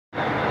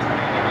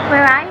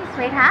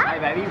sweetheart? Hey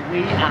baby,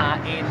 we are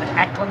in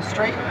Acland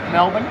Street,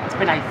 Melbourne. It's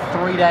been a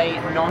 3-day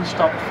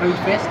non-stop food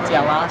fest. It's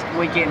our last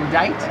weekend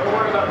date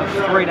of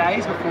 3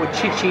 days before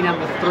Chichi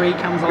number 3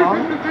 comes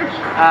along.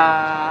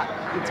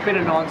 It's been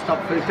a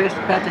non-stop food fest.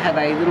 We're about to have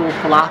a little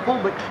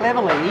falafel, but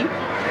cleverly,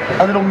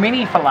 a little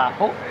mini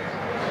falafel.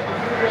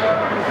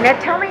 Now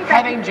tell me about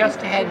having just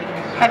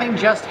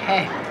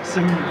had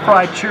some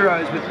fried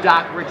churros with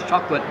dark rich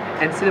chocolate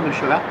and cinnamon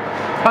sugar.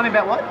 Tell me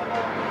about what?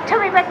 Tell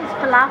me about this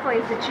falafel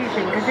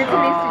institution, because it's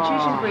an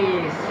institution for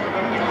you.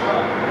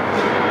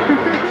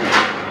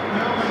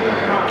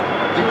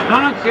 You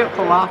cannot get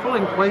falafel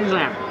in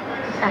Queensland.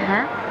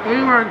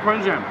 Anywhere in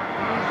Queensland.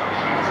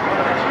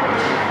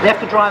 You have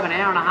to drive an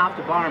hour and a half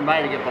to Byron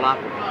Bay to get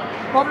falafel.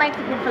 What makes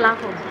a good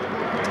falafel?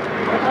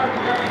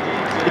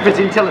 If it's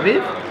in Tel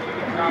Aviv.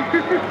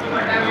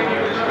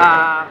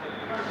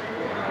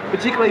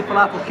 Particularly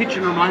Falafel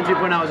Kitchen reminds me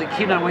of when I was a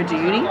kid. I went to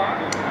uni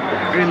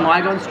in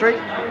Lygon Street.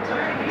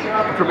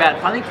 For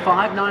about, I think,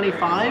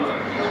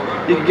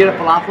 $5.95, you could get a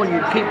falafel and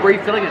you'd keep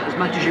refilling it as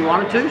much as you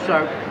wanted to,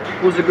 so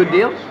it was a good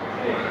deal.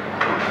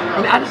 I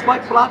mean, I just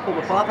like falafel.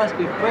 The falafel has to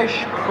be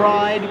fresh,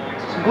 fried,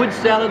 good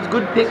salads,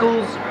 good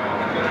pickles,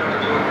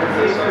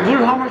 good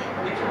hummus,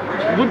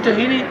 good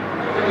tahini.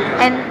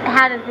 And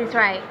how does this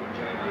rate?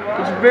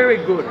 It's very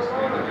good.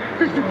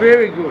 It's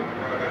very good.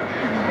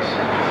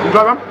 You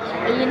got one?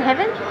 Are you in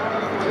heaven?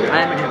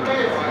 I am in heaven.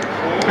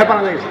 Have one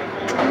of these.